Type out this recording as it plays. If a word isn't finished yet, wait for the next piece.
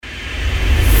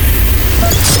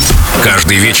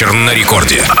Каждый вечер на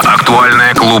рекорде.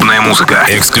 Актуальная клубная музыка.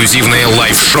 Эксклюзивные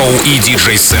лайв-шоу и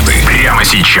диджей-сеты. Прямо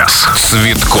сейчас.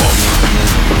 Цветкоff.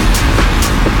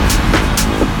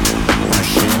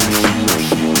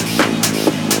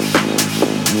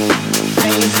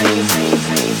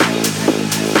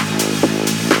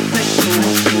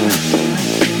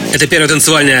 Это первая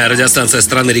танцевальная радиостанция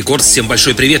страны Рекорд. Всем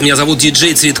большой привет, меня зовут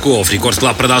диджей Цветкоff. Рекорд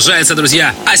Клаб продолжается,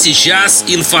 друзья. А сейчас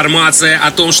информация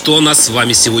о том, что нас с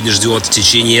вами сегодня ждет в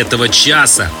течение этого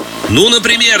часа. Ну,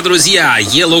 например, друзья,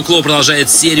 Yellow Claw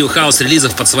продолжает серию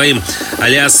хаус-релизов под своим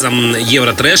алиасом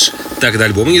Евротрэш. Так до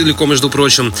альбома недалеко, между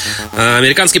прочим.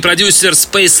 Американский продюсер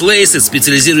Space Laces,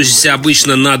 специализирующийся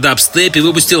обычно на дабстепе,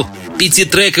 выпустил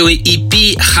 5-трековый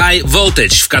EP High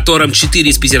Voltage, в котором 4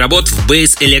 из 5 работ в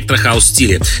бейс-электро-хаус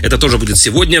стиле. Это тоже будет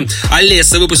сегодня.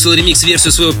 Alesso выпустил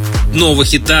ремикс-версию своего нового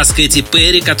хита с Katy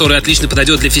Perry, который отлично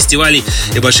подойдет для фестивалей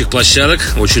и больших площадок.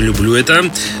 Очень люблю это.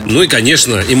 Ну и,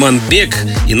 конечно, Imanbek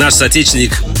и наш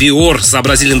соотечественник BYOR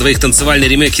сообразили на двоих танцевальный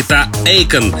ремейк хита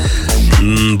Akon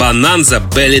Bonanza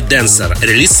Belly Dancer.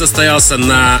 Релиз состоялся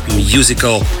на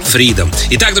Musical Freedom.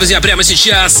 Итак, друзья, прямо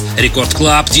сейчас Рекорд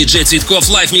Клаб, диджей Цветкоff,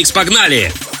 лайв микс,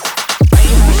 погнали!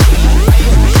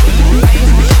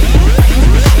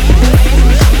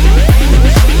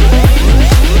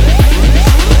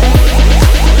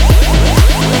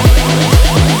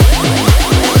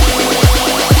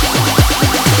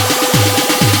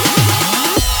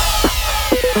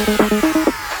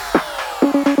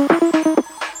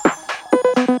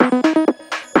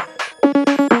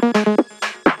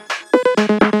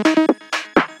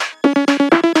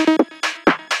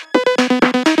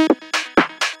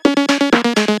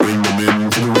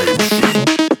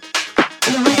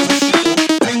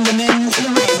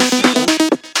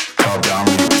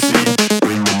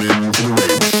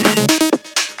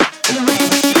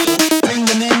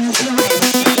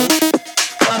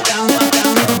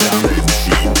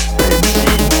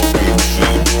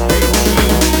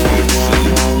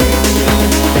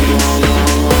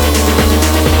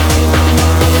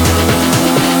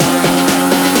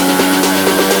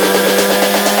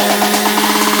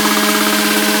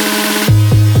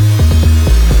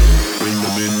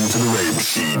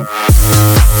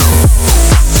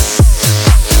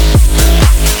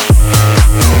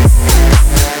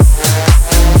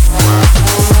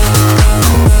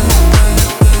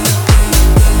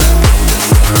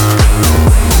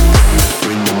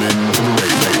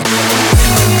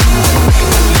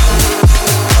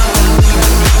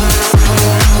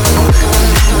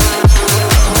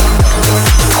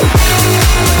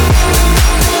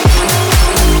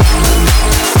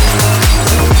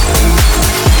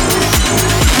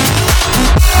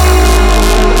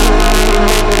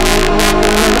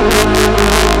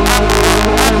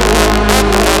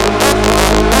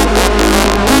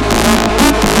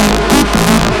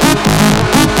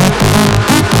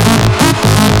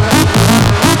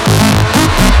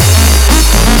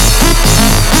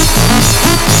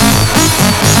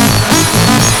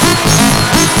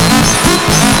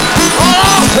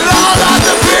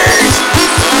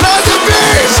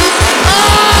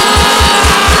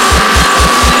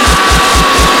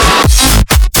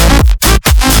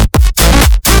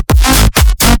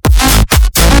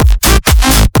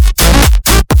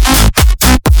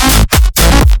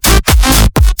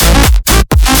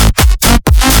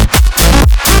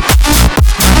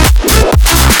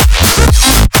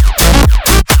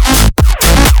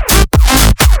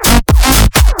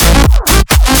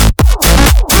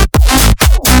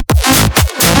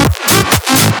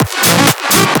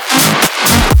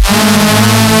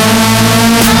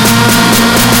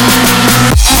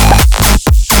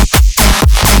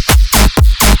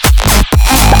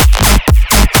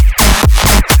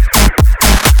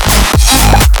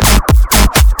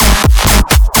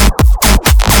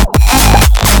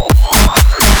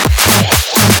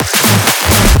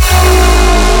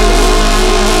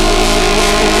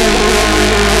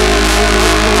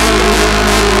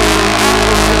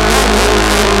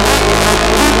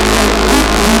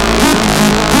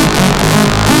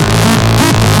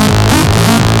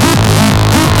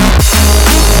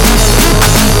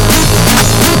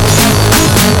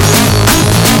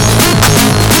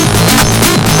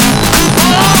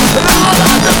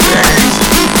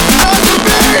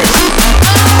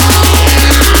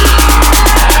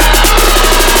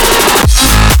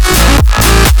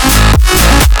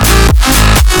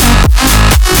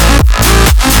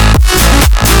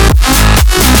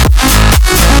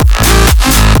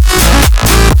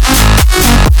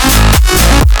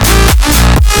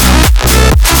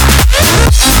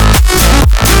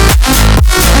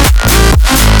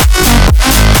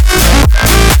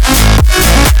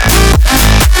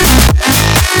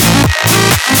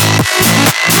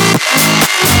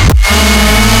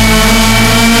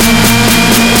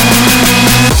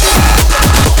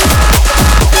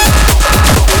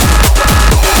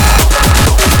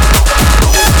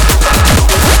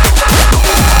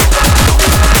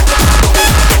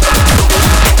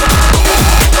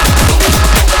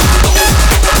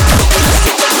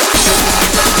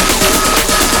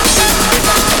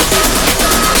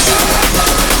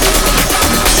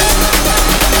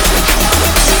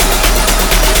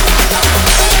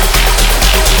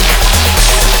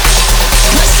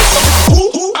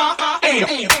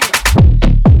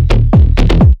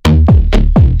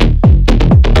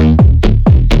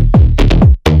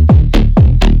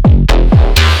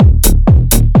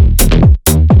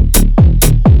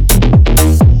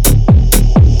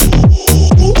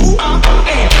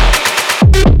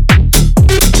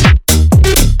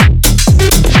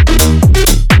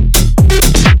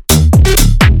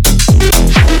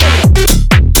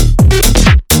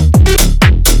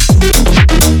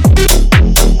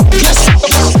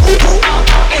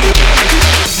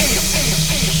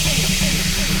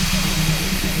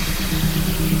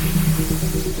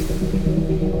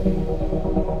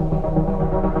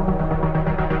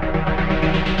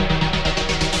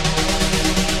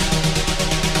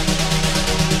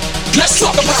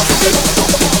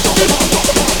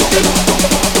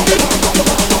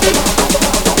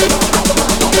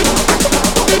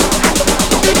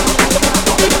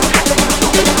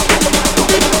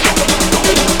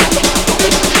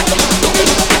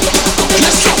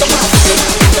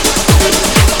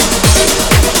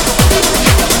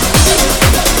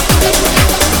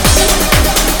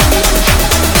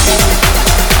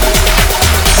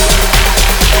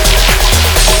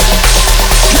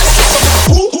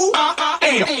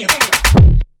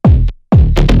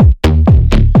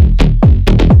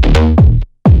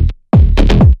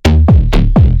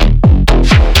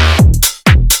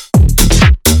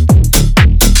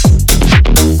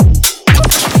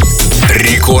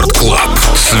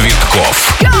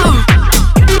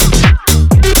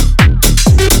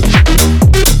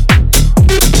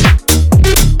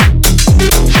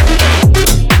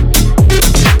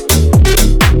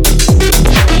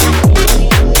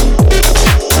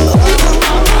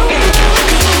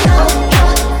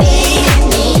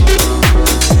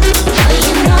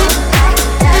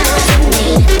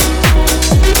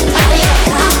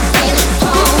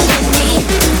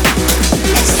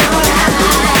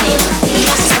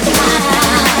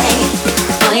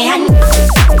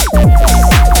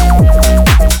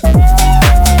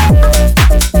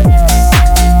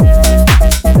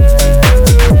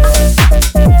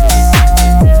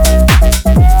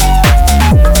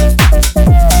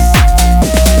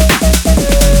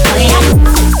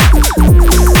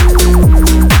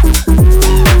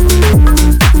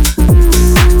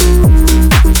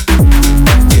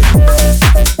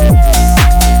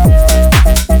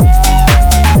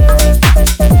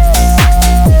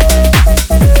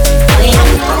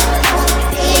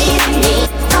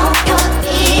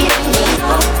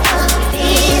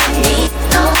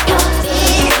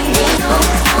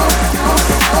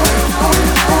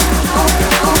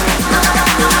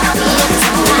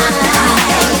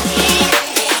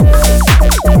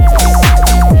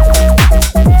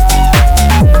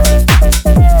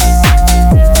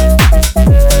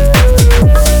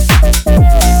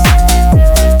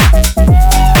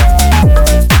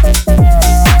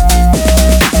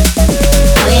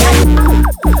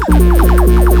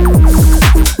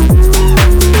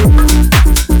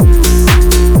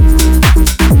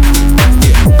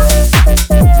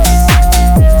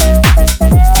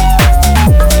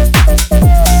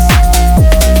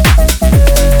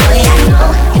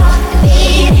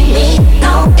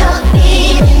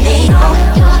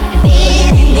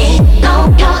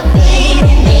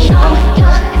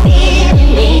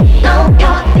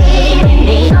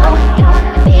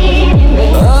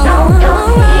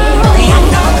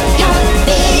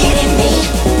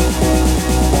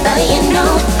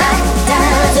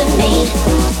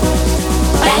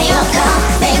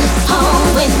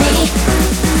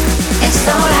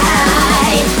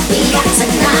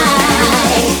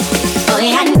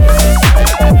 Club.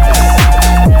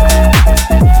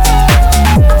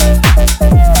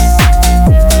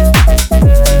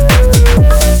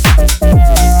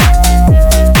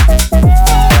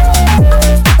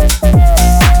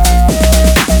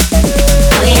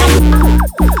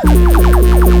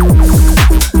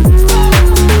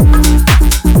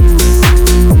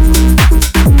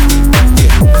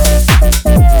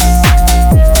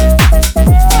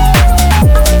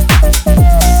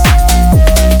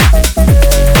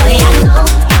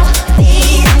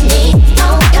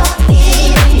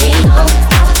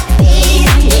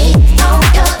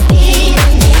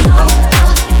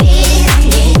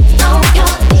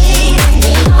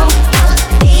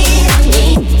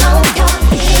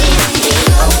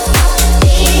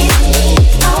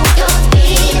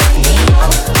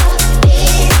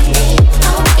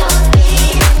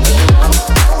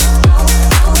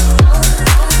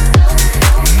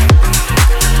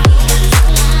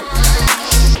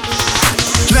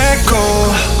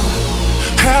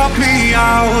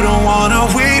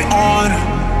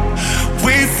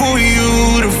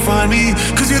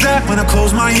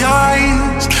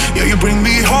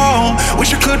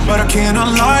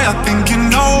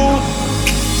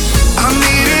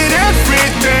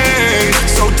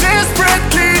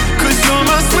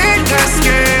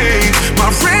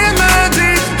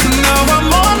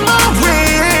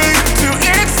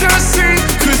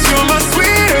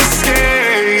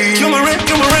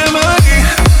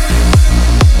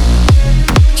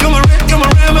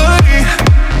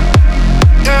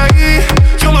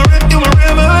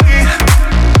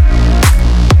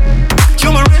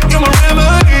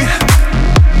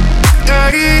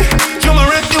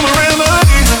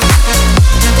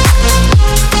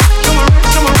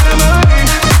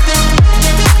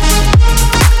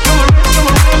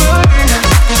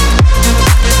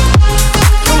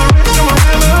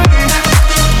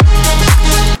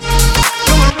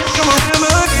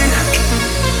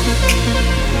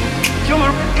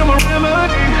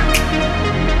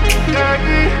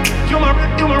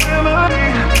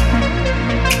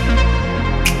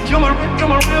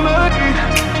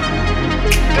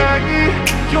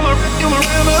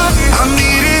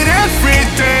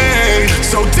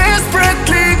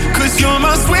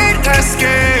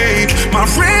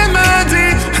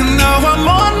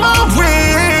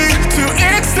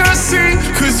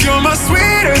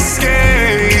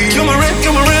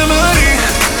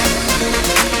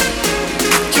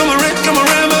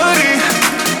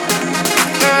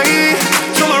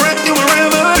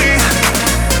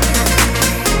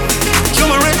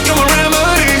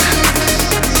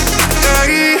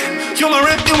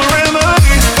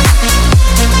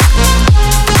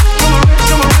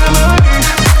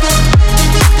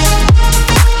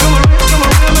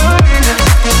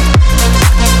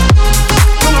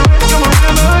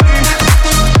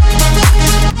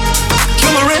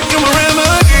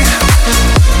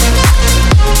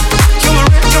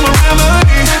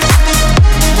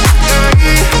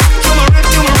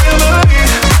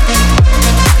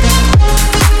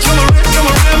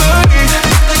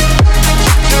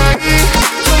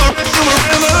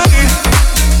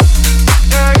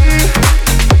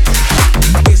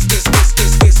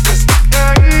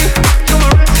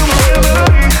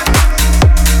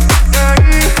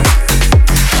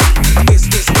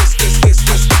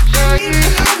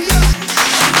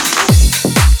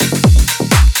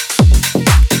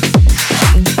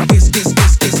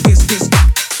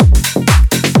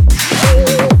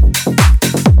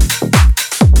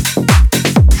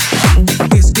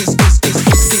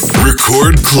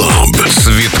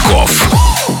 Цветкоff.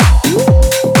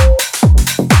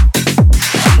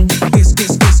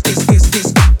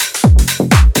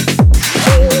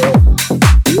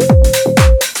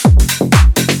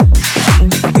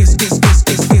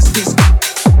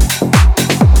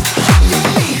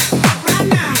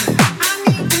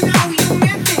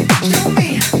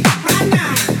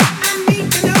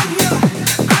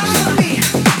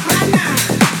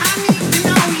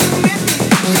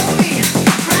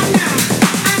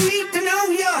 Know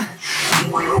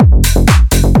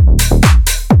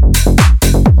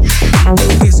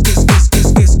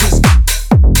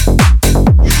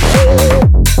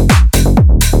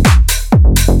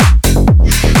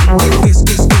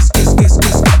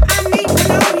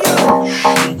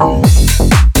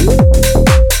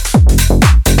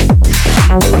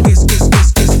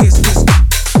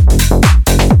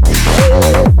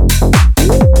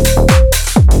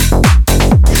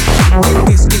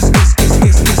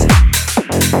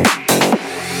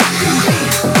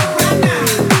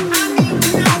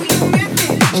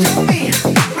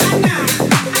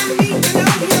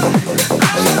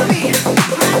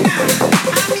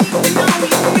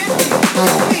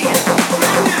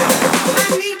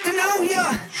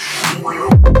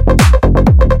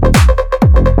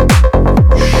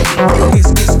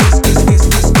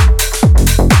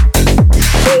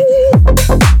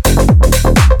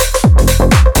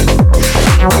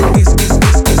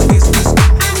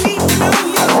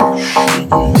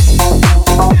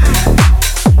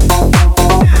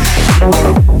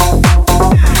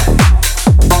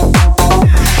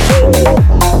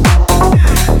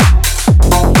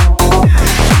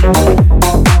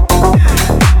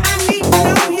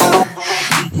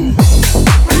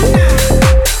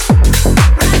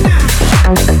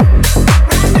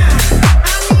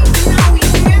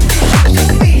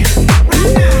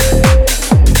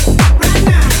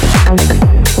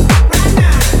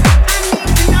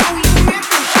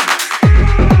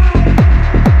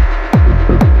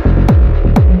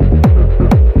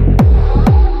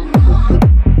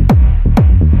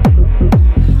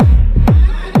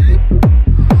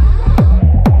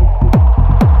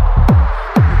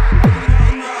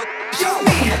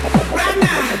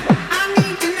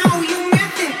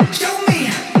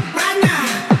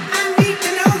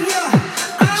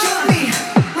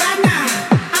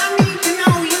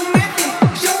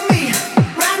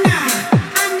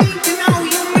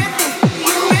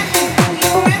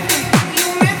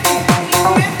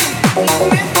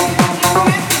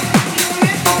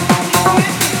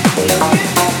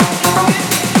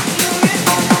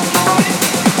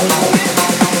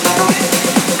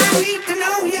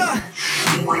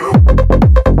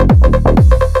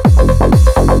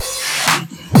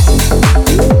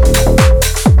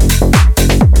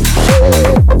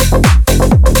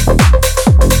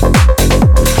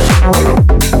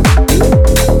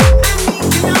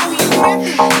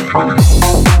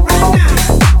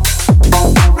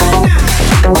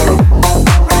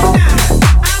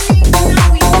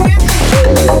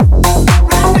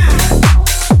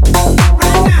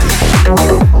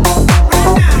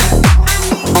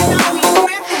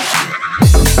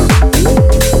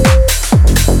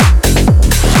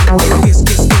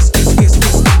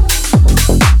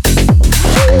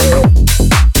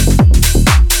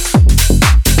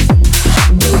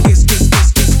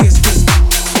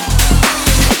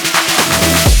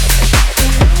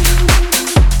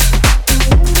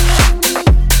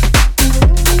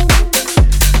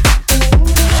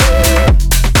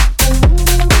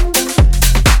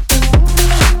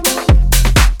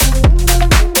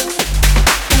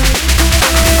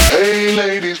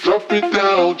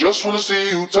just wanna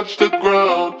see you touch the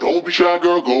ground. Don't be shy,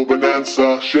 girl, go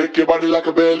bonanza. Shake your body like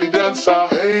a belly dancer.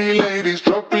 Hey, ladies,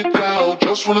 drop it down.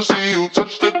 Just wanna see you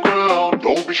touch the ground.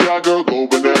 Don't be shy, girl, go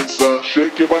bonanza.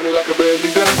 Shake your body like a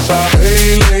belly dancer.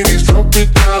 Hey, ladies, drop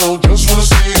it down. Just wanna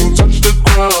see you touch the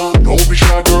ground. Don't be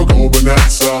shy, girl, go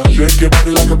bonanza. Shake your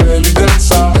body like a belly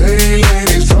dancer. Hey,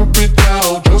 ladies, drop it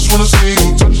down. Just wanna see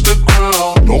you touch the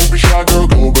ground. Don't be shy, girl,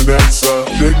 go bonanza.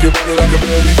 Shake your body like a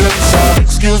belly dancer.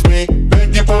 Excuse me,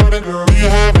 beg your pardon, girl. Do you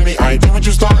have any idea what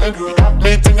you starting, girl? Got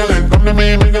me tingling, come to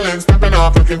me mingling, stepping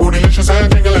off, looking bootylicious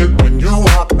and tingling. When you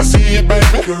walk, I see it,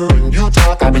 baby, girl. When you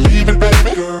talk, I believe it,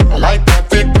 baby, girl. I like that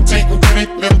thick, petite, and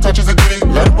pretty, little touches of ditty.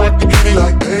 Let it work the kitty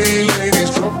like, hey,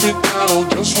 ladies, drop it down.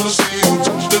 Just wanna see you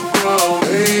touch the ground.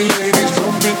 Hey, ladies,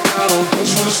 drop it down.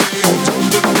 Just wanna see you touch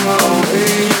the ground.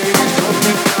 Hey, ladies, drop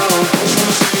it down. Just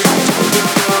wanna see you touch the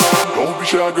ground. Don't be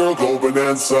shy, girl, go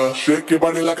bonanza. Shake your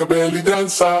body like a belly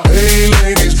dancer. Hey,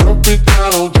 ladies, drop it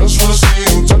down. Just wanna see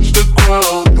you touch the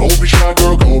ground. Don't be shy,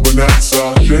 girl, go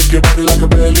bonanza. Shake your body like a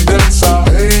belly dancer.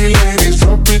 Hey, ladies,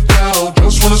 drop it down.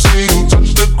 Just wanna see you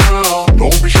touch the ground.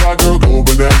 Don't be shy, girl, go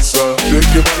bonanza.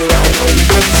 Shake your body like a belly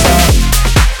dancer.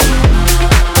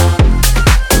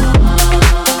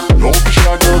 Don't be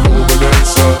shy, girl, go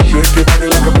bonanza. Shake your body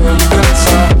like a belly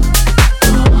dancer.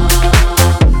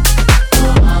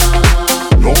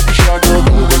 Don't be shy, girl,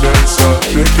 go bonanza.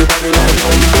 Shake your body like a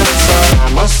belly dancer.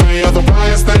 I must say, you're the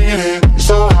brightest thing in here. You're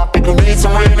so hot, we gon' need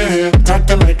some rain in here. Time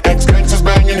to make ex-gangsters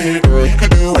bang in here. Girl, you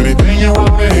could do anything you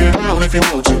want in here. Down if you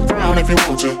want to, down if you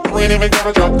want to. You ain't even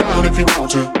gotta drop down if you want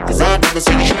to. Cause I'd rather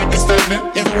see you shake and stand it.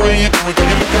 Either way you do it, girl,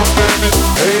 you look outstanding.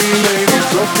 Hey, ladies,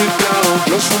 drop it down.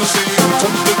 Just wanna see you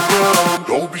touch the ground.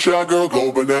 Don't be shy, girl,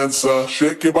 go bonanza.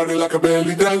 Shake your body like a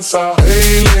belly dancer.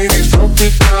 Hey, ladies, drop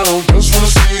it down. Just wanna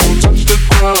see you touch the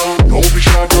ground. Don't be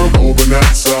shy, girl, go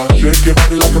bonanza. Shake your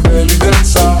body like a belly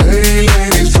dancer. Hey,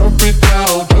 ladies, drop it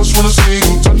down. Just wanna see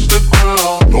you touch the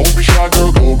ground. Don't be shy,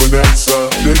 girl, go bonanza.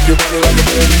 Shake your body like a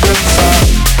belly dancer.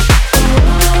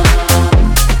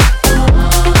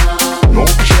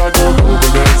 Don't be shy, girl, go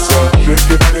bonanza. Shake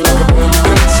your body like a belly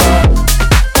dancer.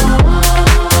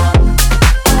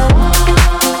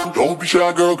 Don't be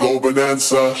shy, girl, go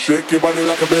bonanza. Shake your body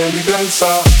like a belly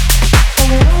dancer.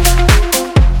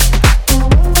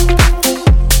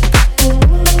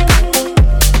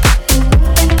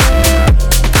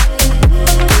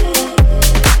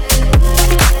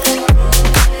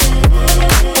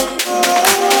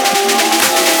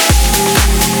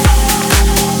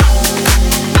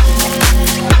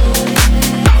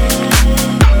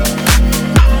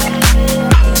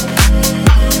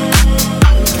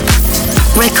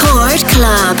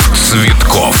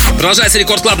 Цветкоff. Продолжается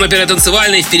Рекорд Клаб на первой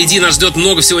танцевальной. Впереди нас ждет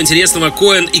много всего интересного.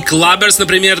 Kohen и Clubbers,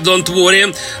 например, Don't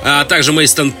Worry. Также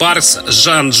Мейстон Паркс,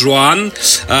 Juan,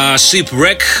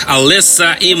 Wrek,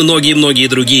 Alesso и многие-многие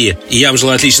другие. И я вам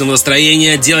желаю отличного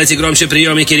настроения. Делайте громче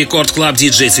приемники. Рекорд Клаб,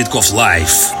 диджей Цветкоff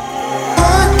Live.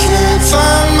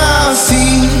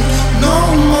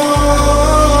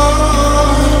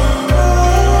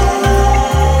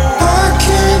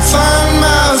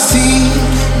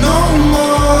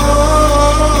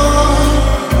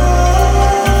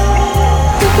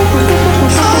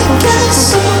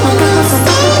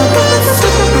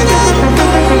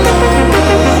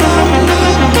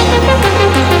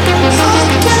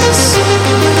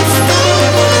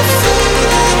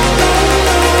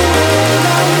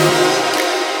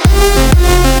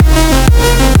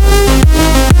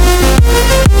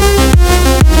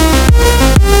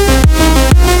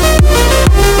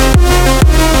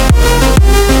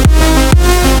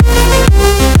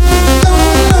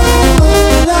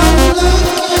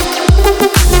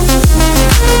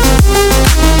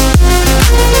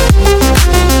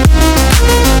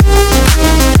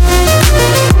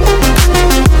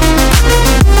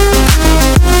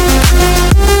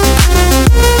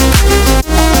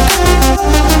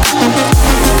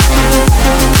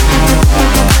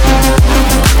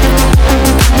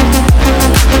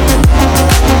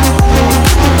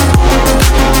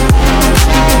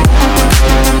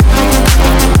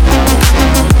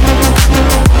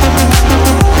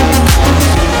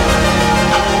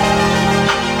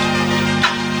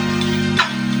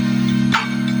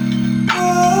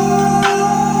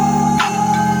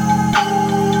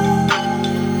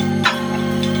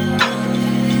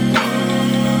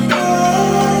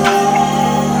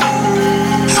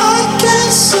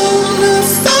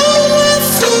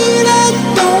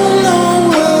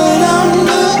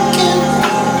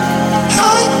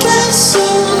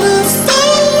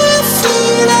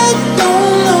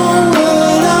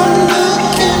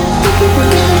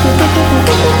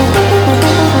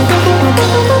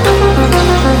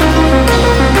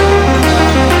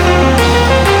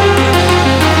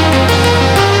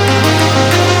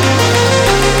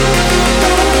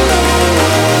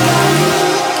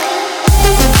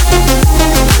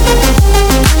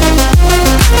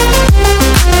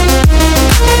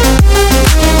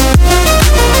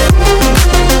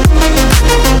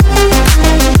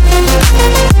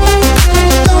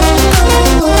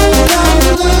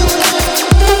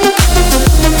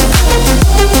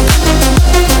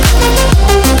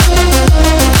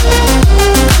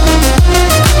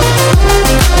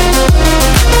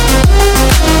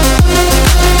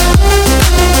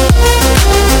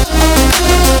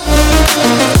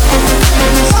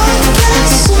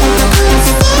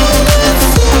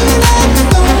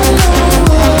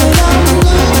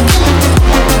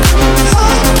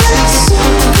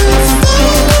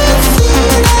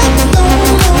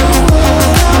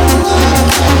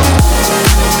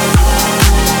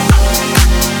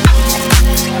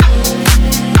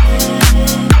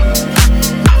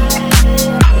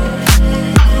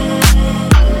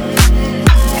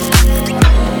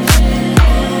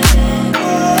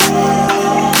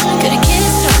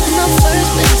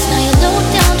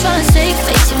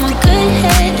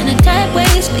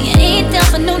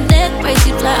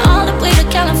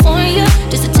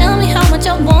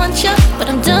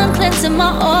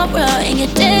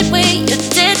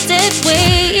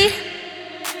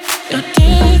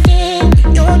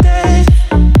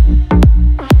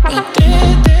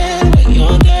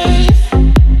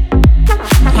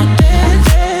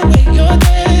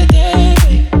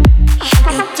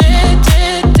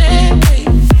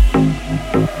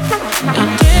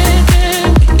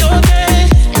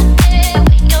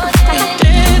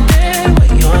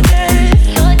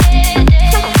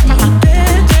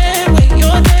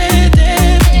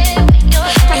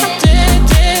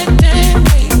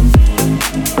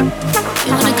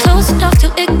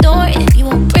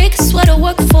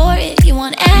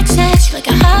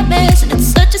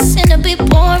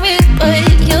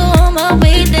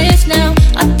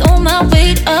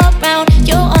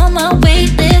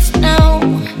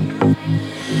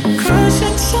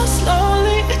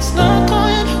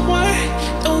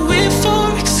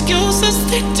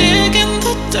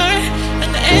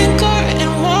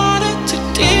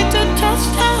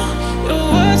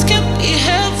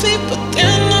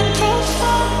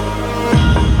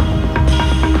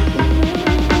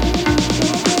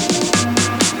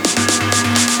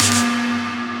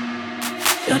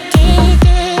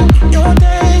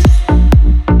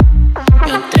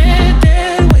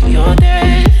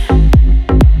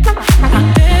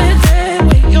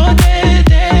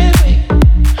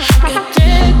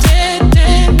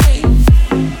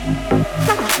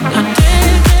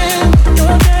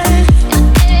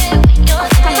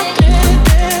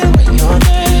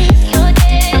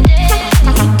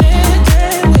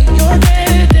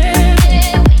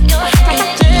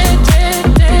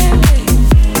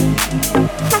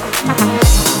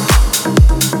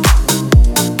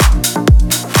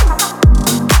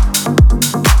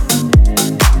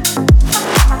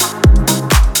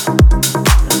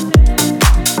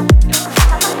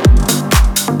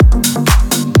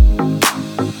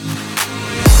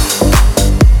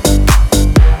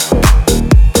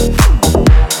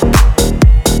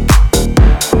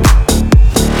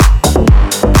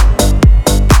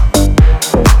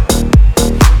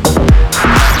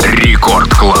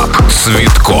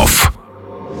 Цветкоff.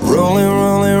 Rolling,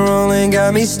 rolling, rolling,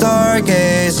 got me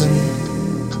stargazing.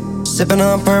 Sipping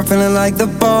on purple, feeling like the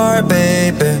bar,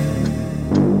 baby.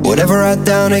 Whatever I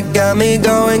down, it got me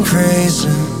going crazy.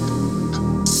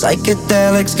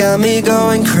 Psychedelics got me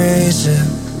going crazy.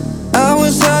 I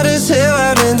was hot as hell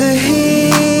out in the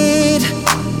heat.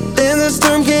 Then the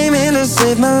storm came in to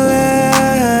save my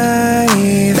life.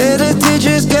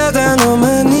 Meditations got down on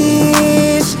my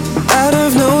knees. Out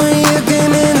of nowhere you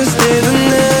came in to stay the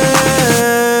night.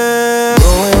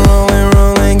 Rolling, rolling,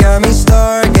 rolling, got me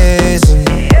stargazing.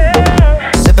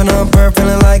 Sipping on purple,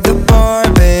 feeling like the bar,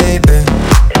 baby.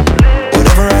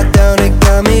 Whatever I down, it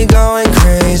got me going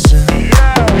crazy.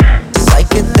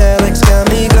 Psychedelics got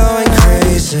me going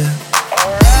crazy.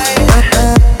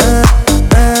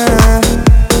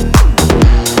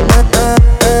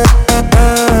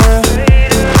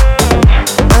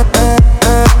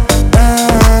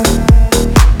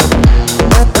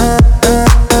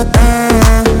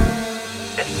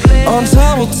 On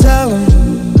time we'll tell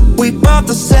them we bought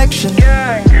the section.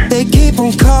 They keep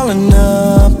on calling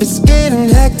up, it's getting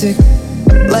hectic.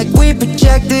 Like we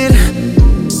projected,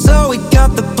 so we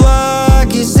got the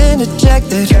block, he's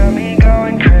interjected. Got me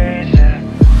going crazy.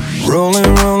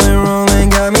 Rolling, rolling, rolling,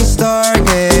 got me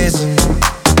stargazing.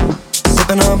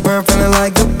 Sipping on purple, feeling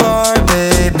like the bar,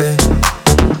 baby.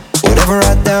 Whatever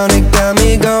I down, it got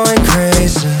me going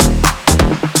crazy.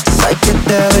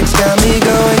 Psychedelics got me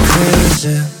going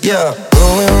crazy. Yeah.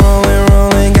 Rolling, rolling,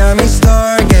 rolling, got me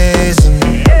stargazing.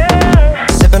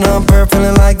 Sipping on purple,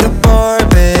 feeling like the bar,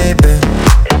 baby.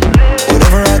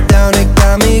 Whatever I down, it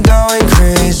got me going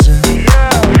crazy.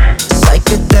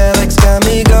 Psychedelics got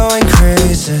me going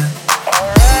crazy.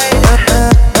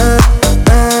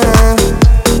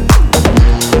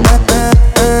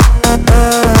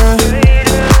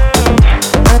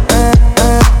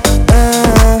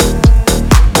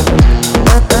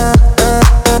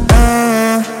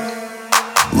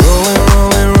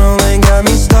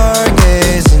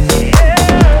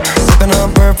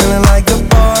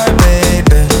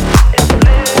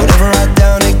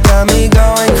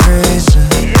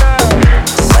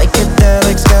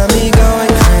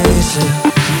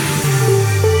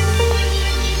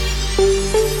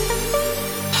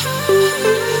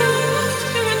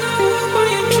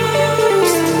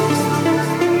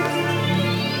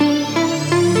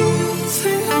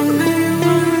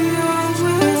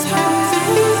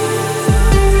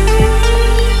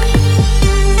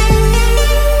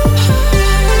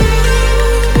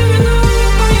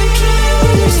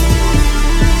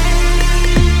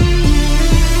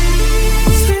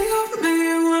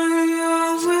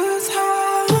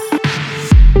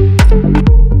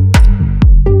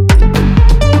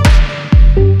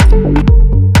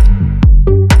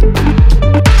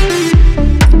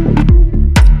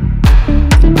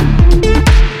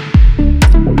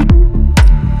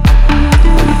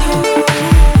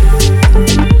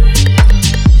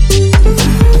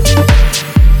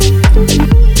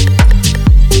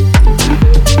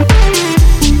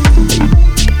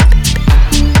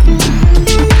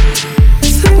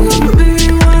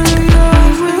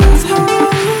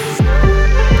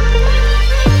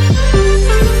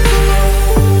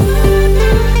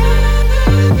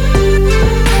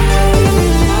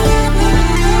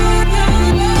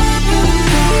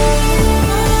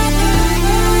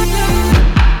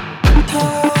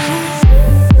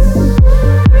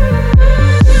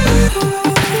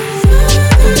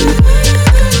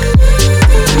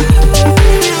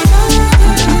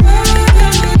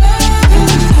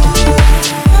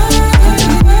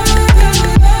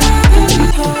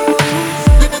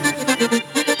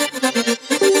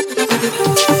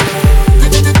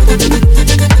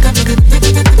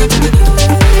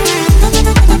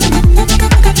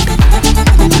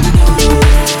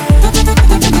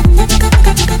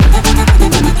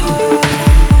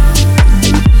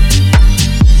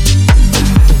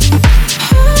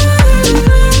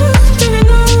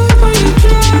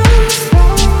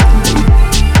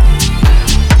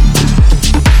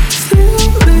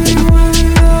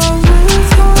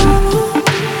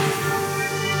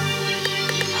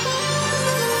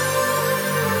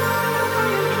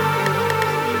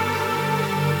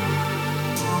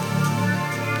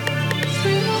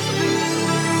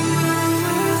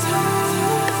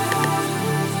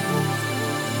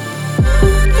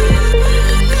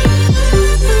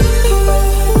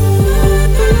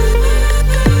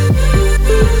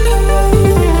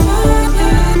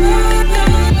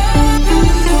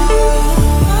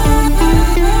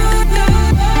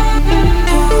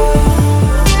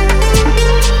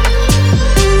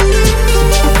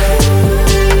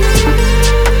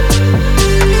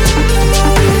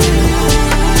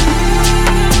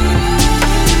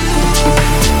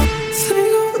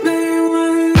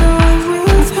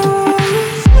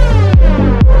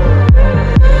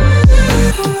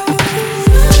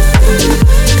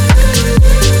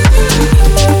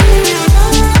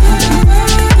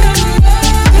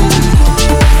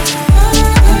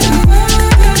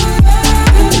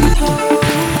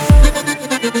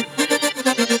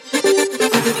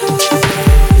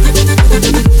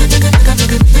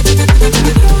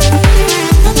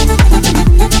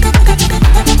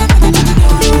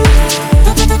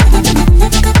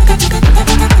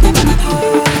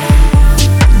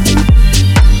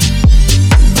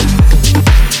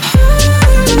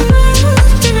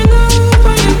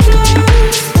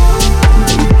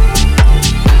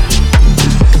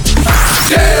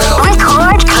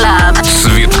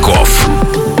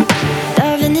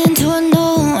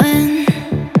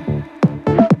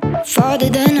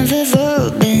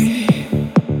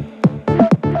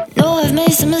 know I've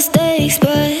made some mistakes,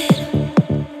 but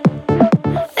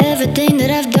everything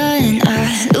that I've done,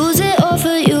 I lose it all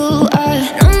for you.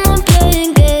 No more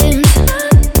playing games.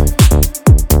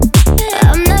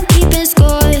 I'm not keeping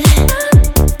score,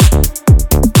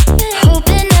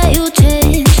 hoping that you'll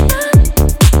change.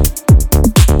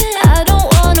 I don't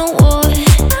want a war,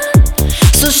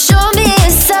 so show me a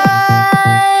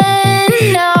sign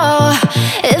now.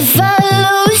 If I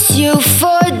lose you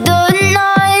for the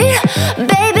night,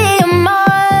 baby, I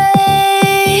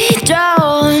might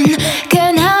drown.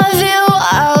 Can't have you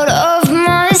out of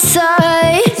my sight.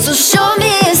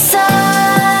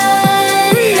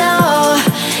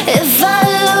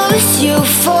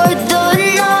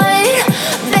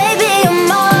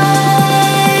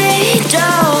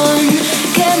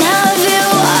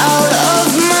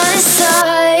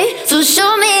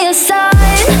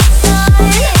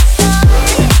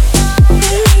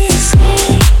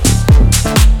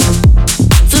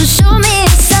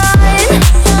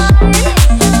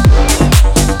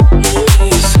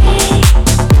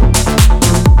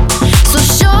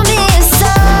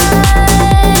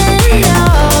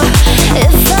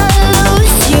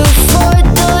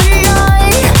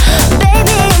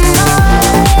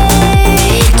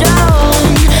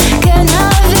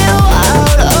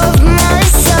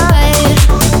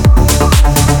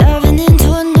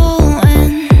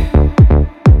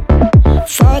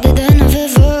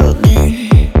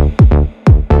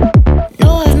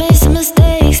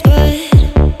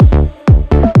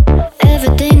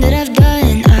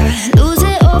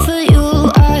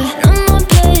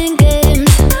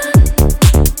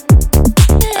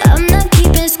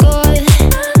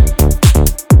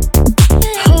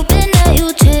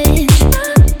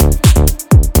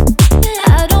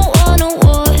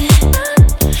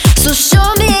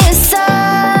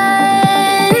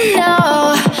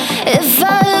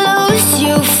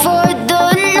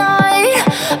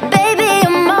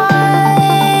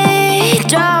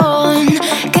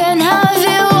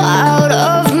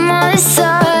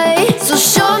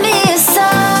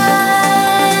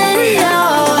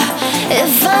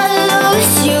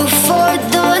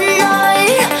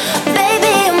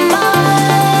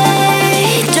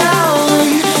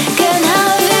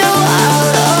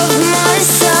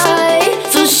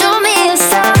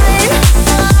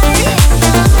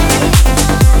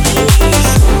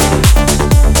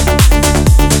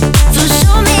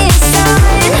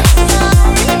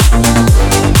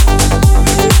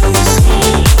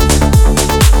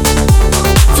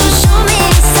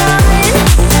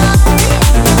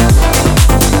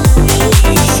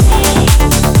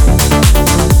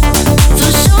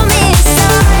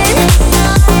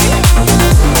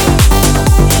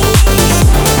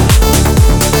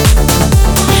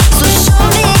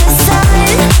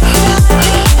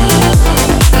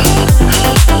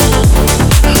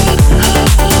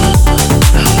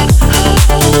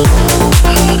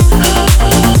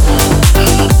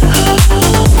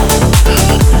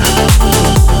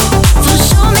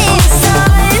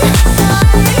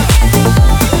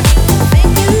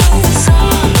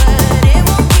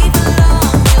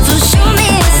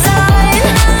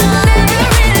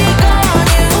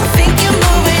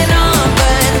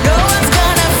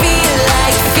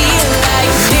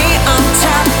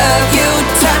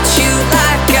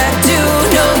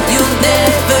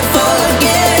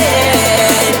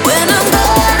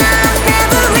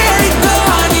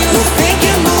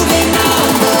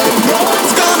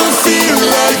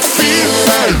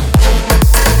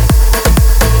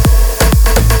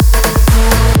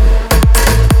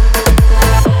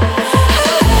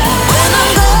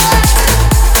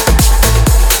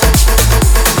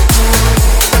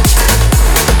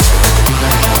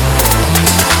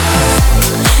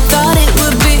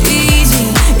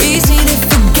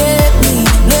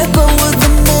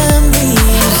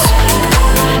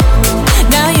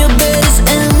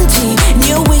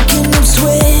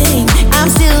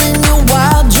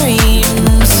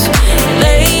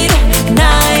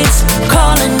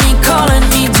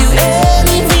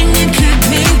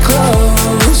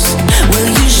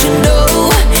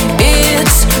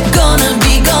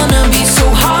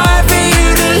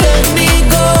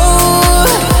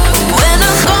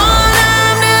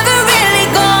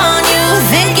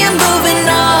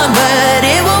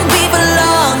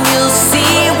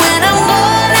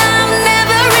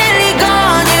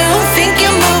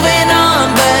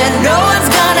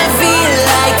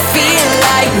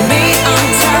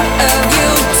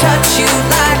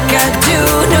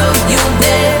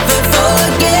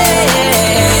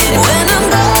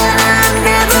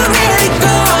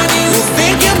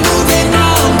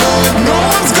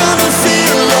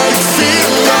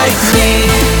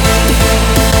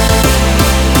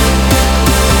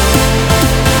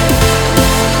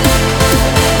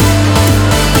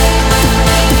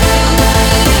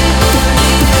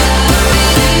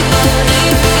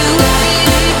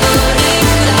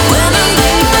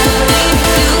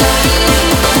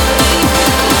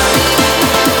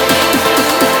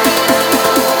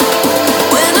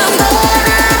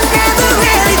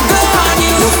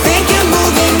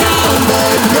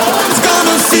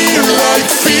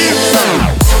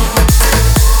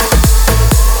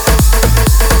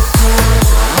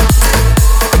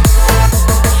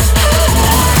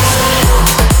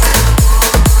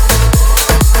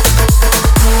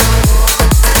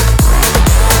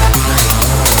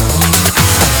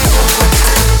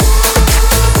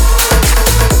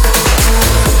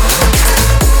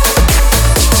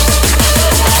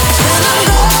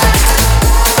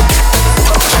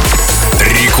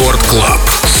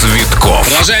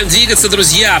 Продолжаем двигаться,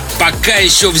 друзья. Пока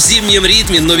еще в зимнем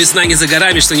ритме, но весна не за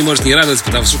горами, что не может не радовать,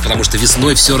 потому что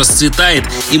весной все расцветает.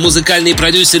 И музыкальные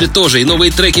продюсеры тоже, и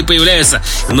новые треки появляются,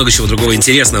 и много чего другого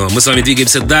интересного. Мы с вами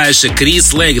двигаемся дальше.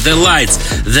 Крис Лейк, The Lights,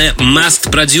 The Masked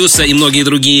Producer и многие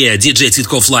другие. Диджей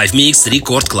Цветкоff Live Mix,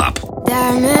 Рекорд Клаб.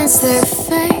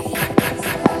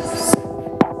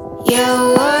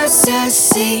 Your words are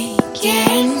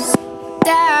sinking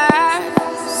down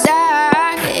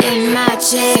in my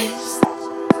chest.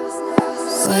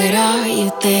 What are you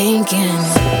thinking? I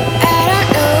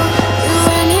don't know you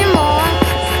anymore.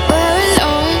 We're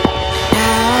alone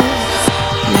now.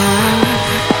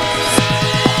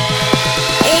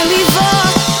 And before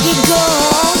you go,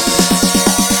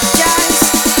 just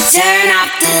turn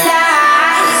off the light.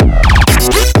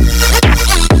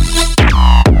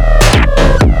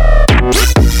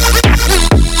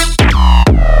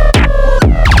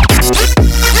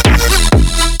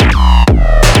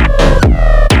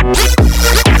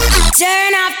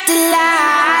 Turn off the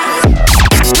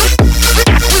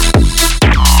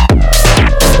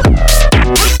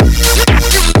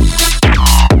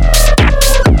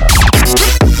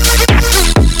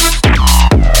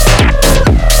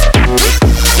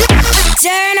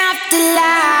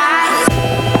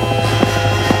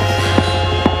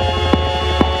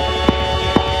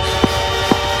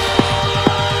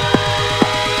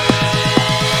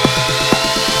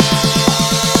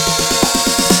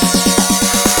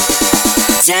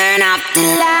Turn off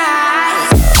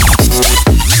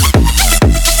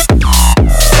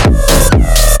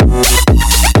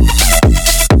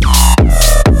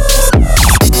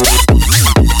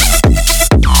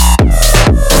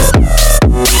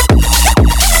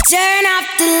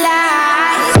the light.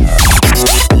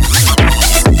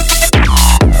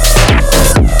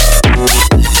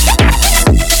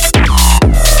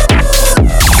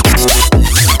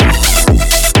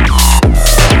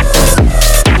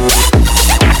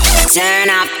 Turn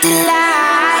off the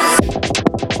light.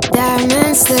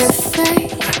 Diamonds that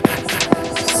fade.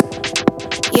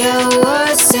 Your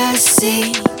words are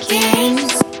sinking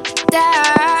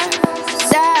down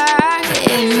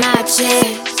in my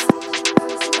chest.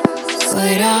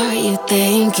 What are you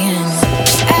thinking?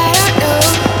 I don't know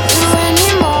you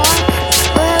anymore.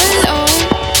 We're alone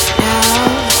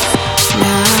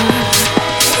now.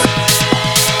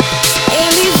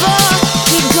 And before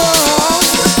you go,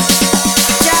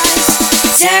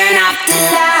 turn off the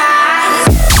light.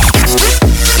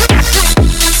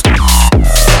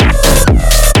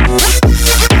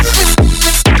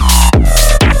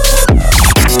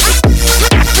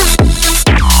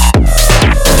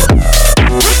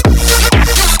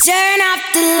 Turn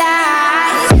off the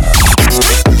light.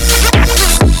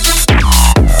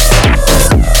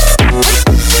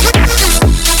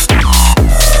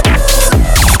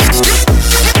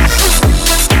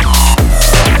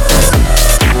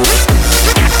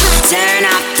 Turn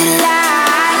off the light.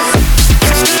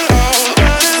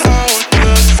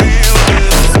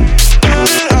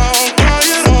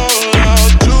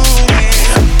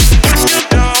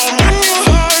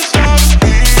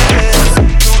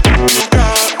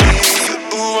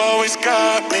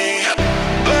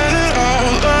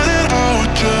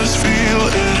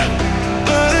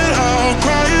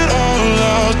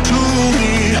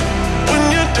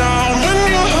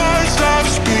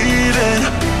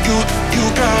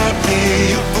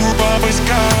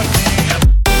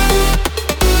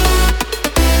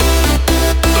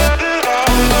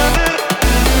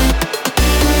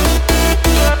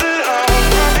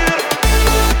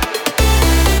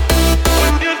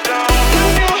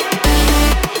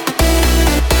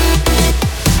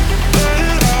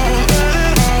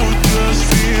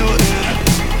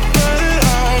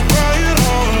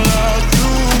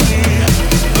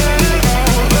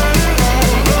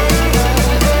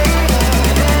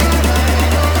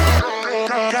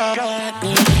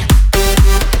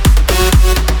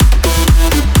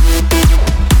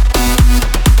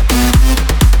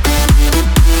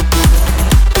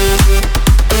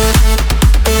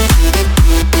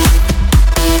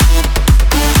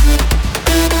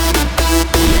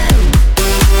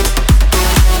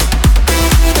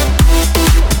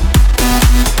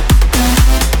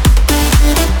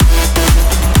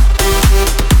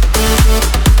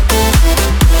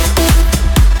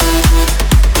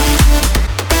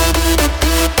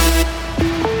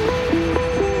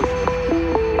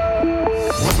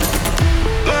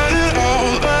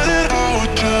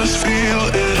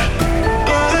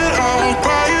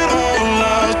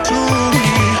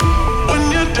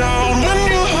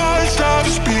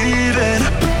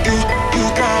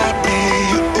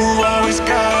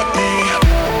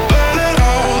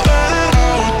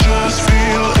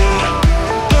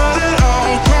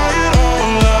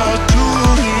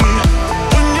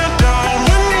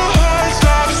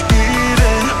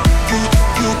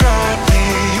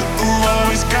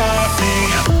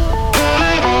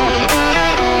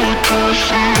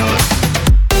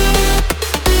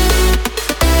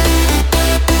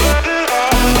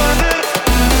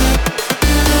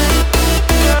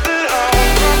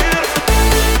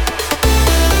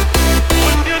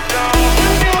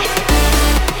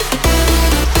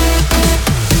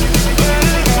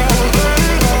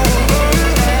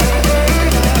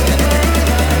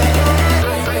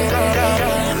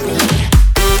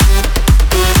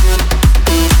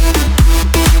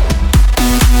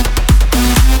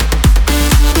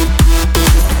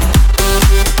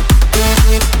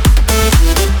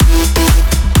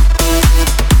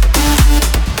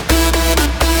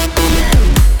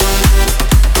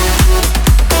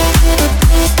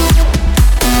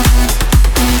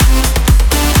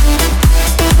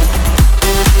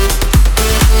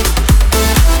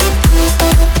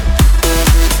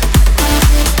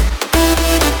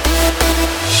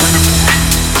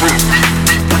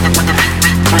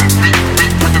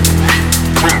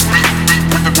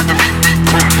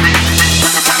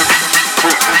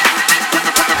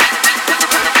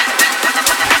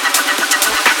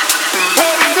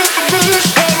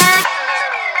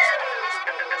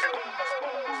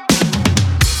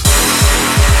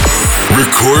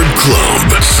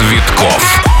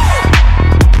 Цветкоff.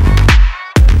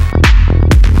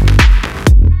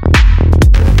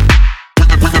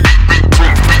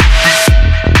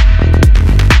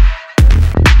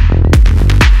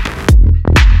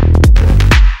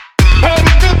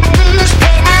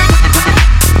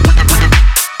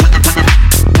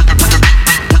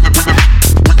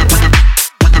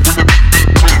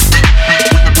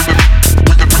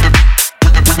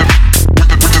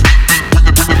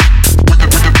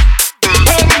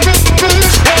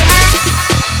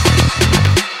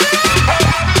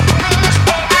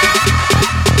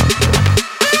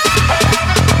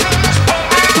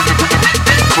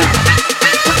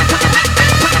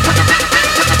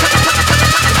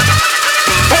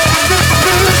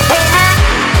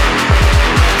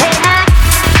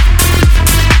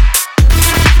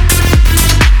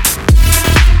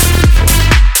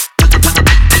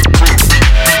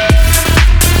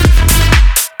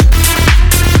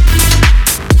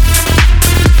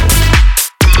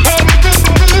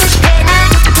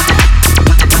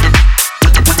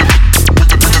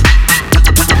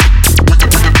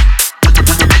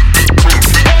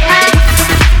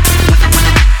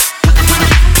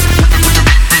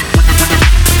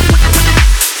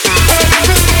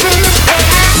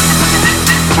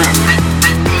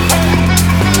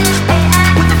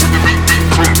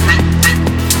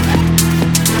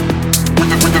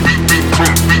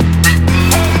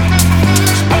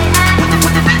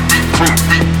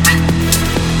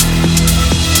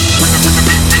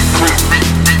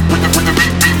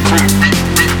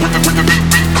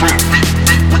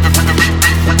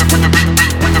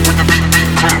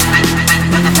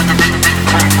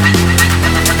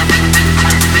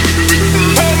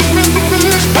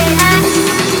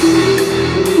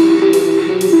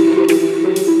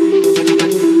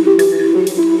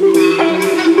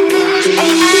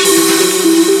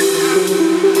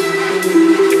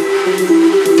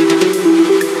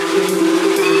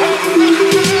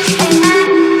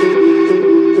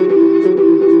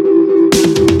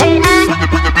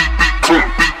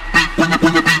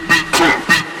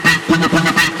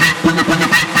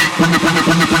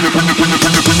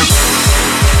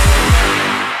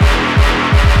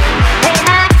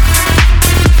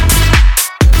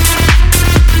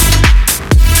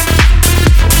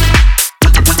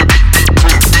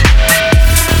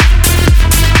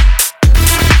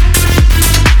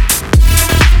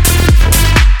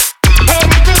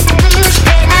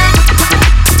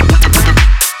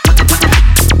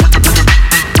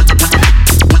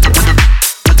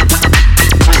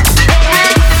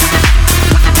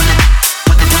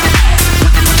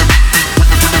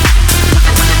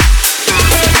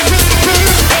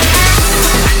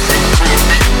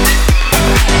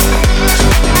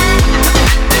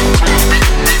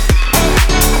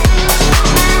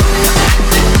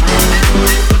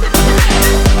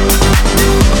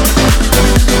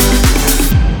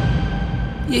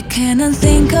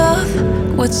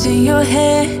 What's in your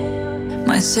head?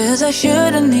 Mine says I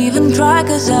shouldn't even try,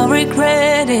 cause I'll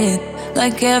regret it.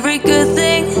 Like every good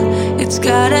thing, it's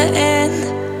gotta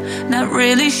end. Not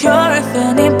really sure if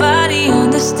anybody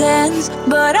understands,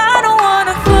 but I don't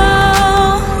wanna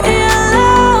fall in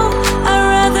love. I'd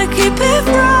rather keep it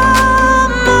from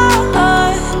my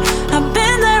heart. I've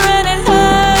been there and it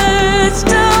hurts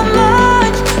too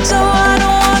much, so I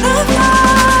don't wanna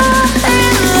fall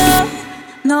in love.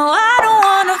 No, I don't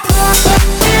wanna fall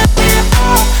in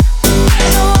love.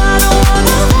 So I don't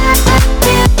wanna fall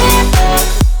in love.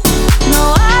 No,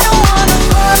 I don't wanna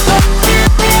fall in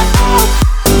love.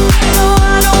 So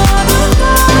I don't wanna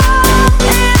fall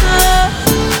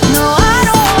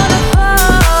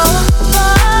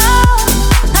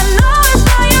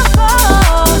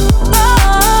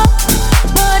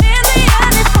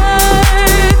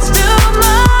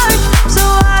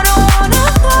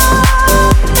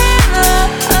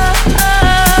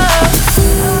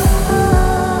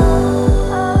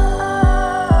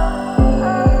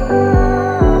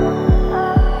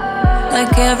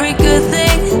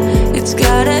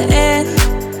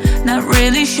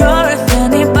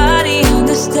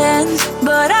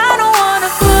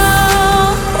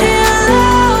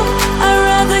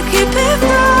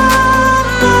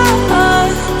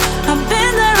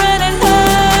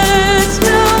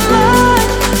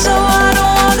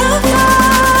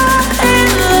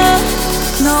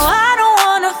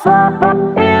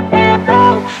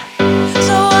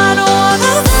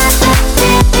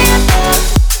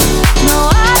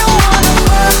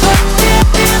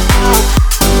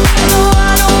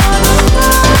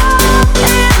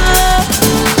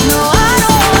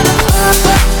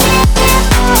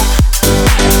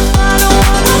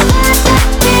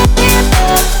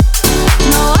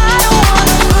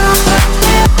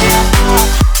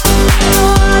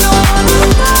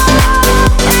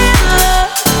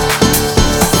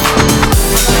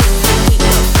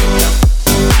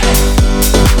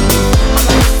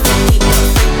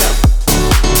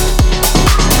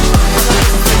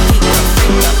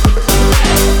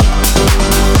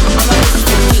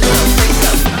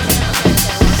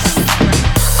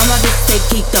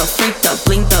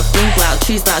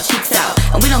loud, cheeks out.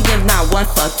 And we don't give not one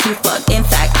fuck, two fuck. In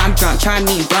fact, I'm drunk, trying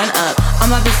me run up. All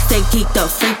my bitches stay geeked up,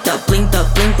 freaked up, blinged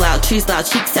up, blink loud, trees loud,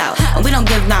 cheeks out. And we don't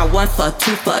give not one fuck,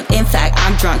 two fuck. In fact,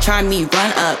 I'm drunk, trying me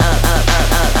run up, run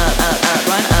up,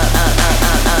 run up.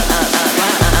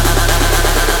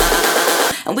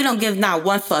 And we don't give not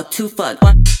one fuck, two fuck.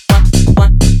 One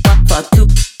fuck, two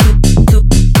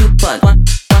fuck. One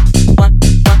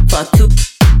fuck, two.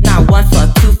 Not one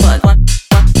fuck, two fuck. One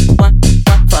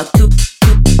fuck, two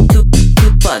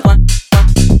fuck. One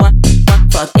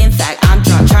fuck. In fact, I'm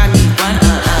drunk, try me run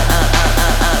up,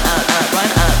 run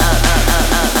up.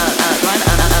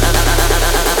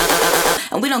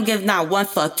 And we don't give not one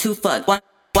fuck, two fuck. One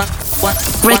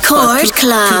Record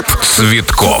Club.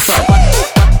 Цветкоff.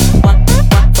 One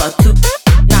fuck, two.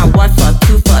 Not one fuck,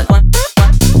 two fuck. One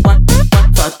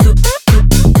fuck, two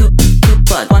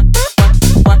fuck. One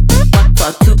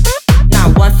fuck, two.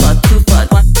 Not one fuck, two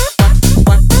fuck. One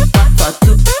fuck,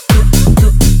 two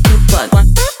fuck. One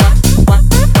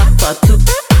fuck, two.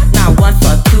 Not one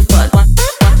fuck, two fuck. One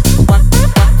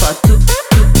fuck, two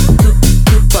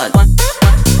fuck. One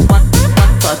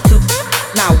fuck, two.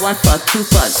 Not one fuck, two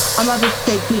fuck. I'm a bitch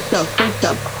stay geeked up, freaked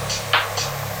up.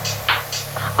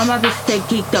 I'm a bitch stay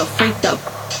geeked up, freaked up.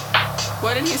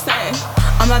 What did he say?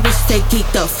 I'm a bitch stay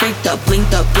geeked up, freaked up,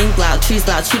 blinked up, blink loud, trees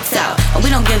loud, cheeks out. And we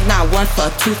don't give not one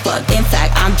fuck, two fuck. In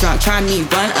fact, I'm drunk, trying me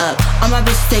run up. I'm a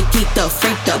bitch stay geeked up,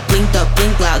 freaked up, blinked up,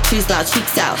 blink loud, trees loud,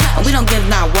 cheeks out. And we don't give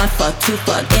not one fuck, two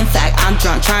fuck. In fact, I'm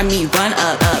drunk, trying me run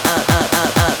up, run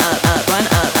up, run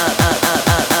up.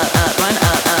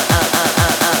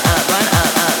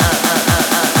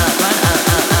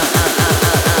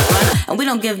 And we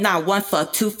don't give not one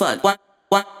fuck, two fuck. One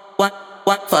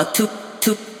fuck, two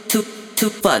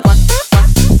fuck. One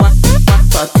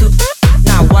fuck, two.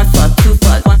 Not one fuck, two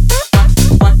fuck. One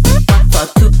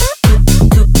fuck, two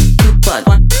fuck.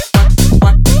 One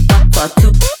fuck,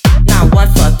 two. Not one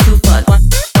fuck, two fuck. One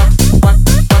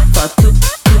fuck, two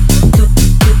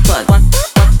fuck. One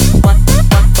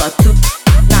fuck, two.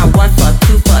 Not one fuck,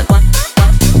 two fuck. One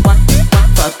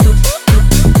fuck, two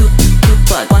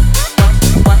fuck. One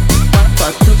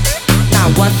fuck, two. Not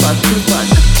one fuck, two fuck.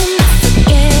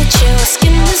 Forget you,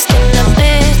 skin to skin, I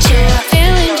bet you are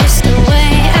feeling just the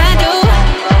way I do.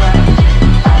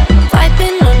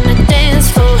 Vibing on the dance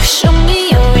floor, show me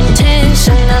your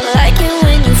intention. I like it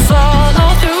when you follow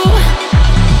through.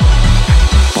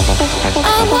 I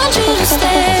want you to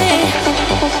stay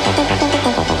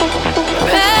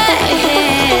right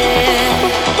here.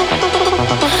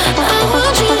 I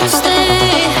want you to stay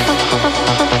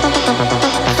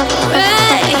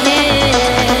right here.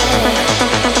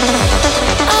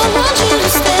 I want you to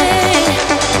stay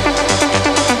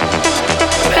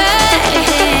right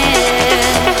here.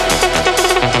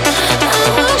 I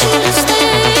want you to stay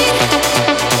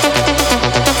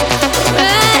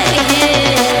right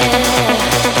here.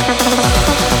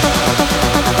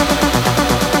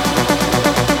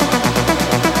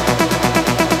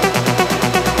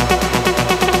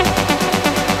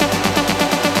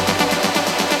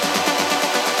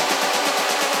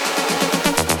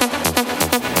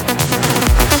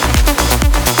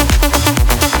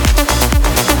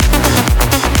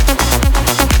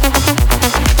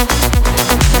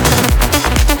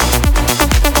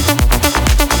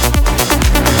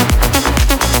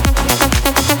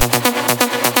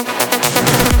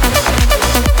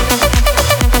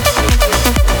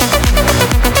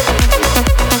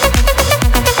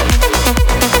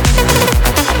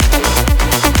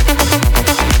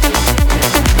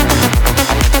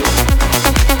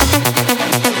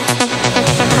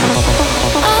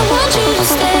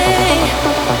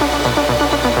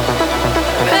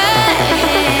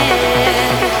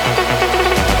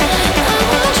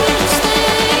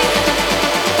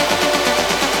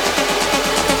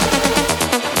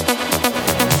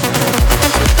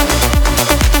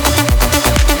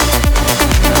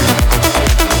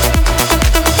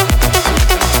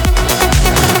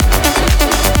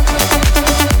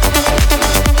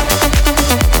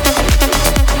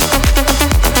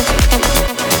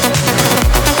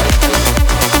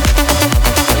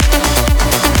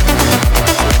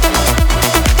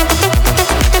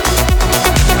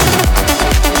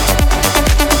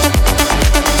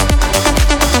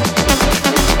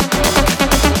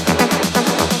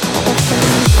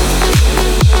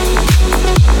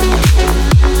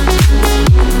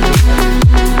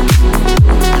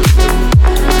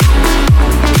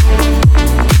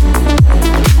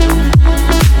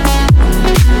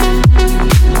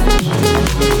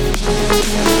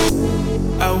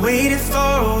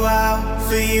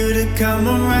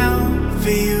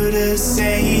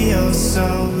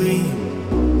 sorry.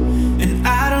 And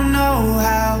I don't know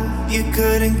how you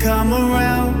couldn't come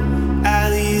around.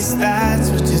 At least that's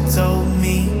what you told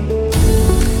me.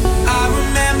 I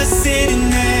remember sitting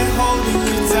there holding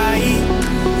you tight,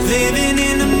 living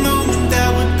in a moment that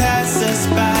would pass us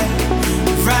by.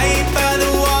 Right by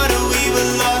the water, we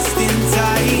were lost in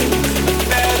time.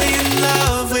 Fell in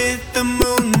love with the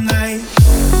moonlight.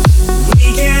 We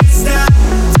can't stop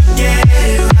to get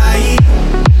it right.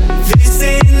 This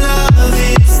ain't love,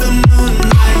 it's the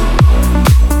moonlight.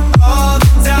 All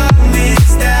the darkness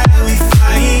that we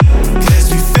fight, 'cause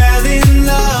we fell in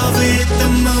love with the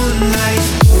moonlight.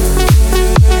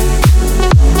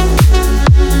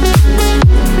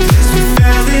 'Cause we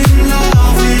fell in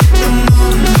love with the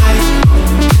moonlight.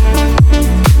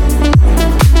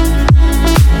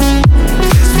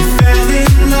 'Cause we fell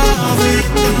in love with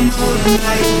the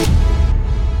moonlight.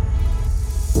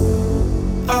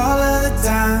 All of the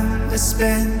time I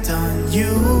spent on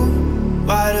you,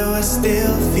 why do I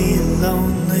still feel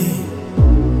lonely?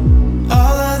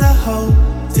 All of the hope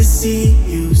to see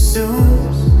you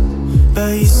soon,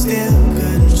 but you still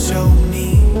couldn't show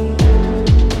me.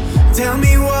 Tell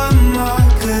me what more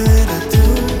could I do?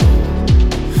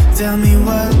 Tell me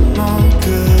what more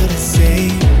could I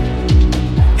say?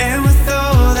 And with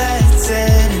all that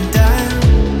said and done,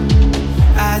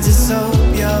 I just hope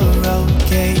you're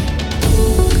okay.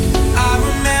 I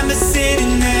remember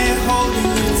sitting there holding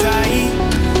you tight,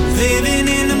 living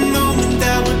in a moment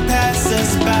that would pass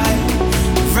us by.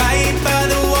 Right by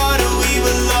the water, we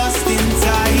were lost in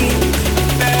time.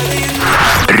 Fell in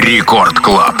love. Рекорд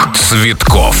Клаб.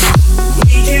 Цветкоff.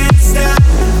 We can't stop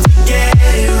to get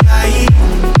it right.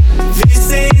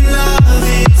 This ain't love,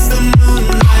 it's the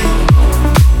moonlight.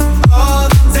 All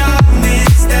the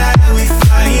darkness that we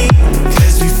fight,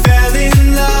 'cause we fell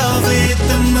in love with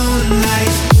the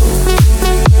moonlight.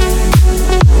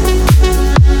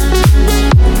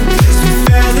 'Cause we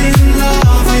fell in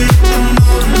love with the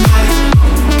moonlight.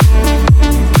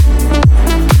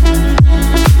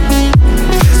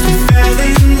 'Cause we fell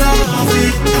in love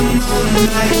with the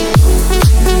moonlight.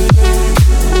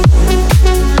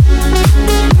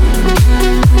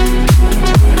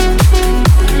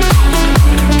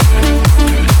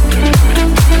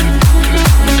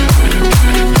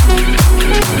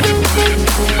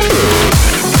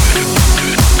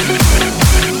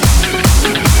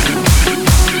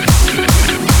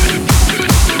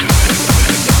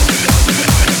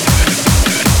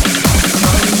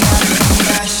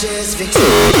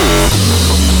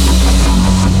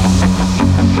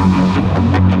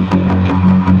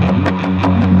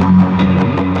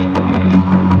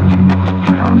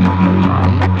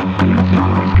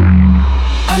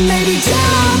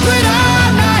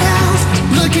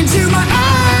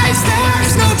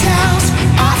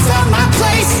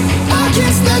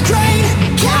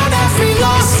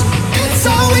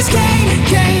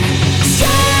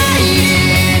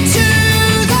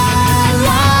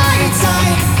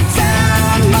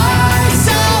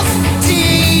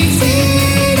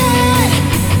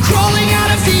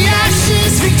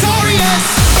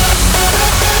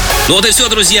 Ну вот и все,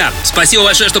 друзья. Спасибо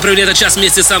большое, что провели этот час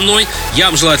вместе со мной. Я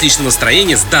вам желаю отличного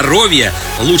настроения, здоровья,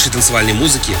 лучшей танцевальной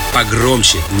музыки,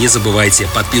 погромче. Не забывайте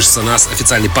подписываться на наш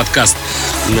официальный подкаст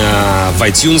в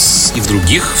iTunes и в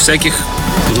других всяких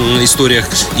историях.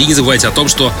 И не забывайте о том,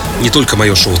 что не только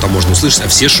мое шоу там можно услышать, а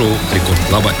все шоу Рекорд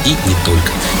Клаба и не только.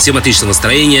 Всем отличного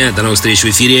настроения. До новых встреч в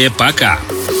эфире. Пока.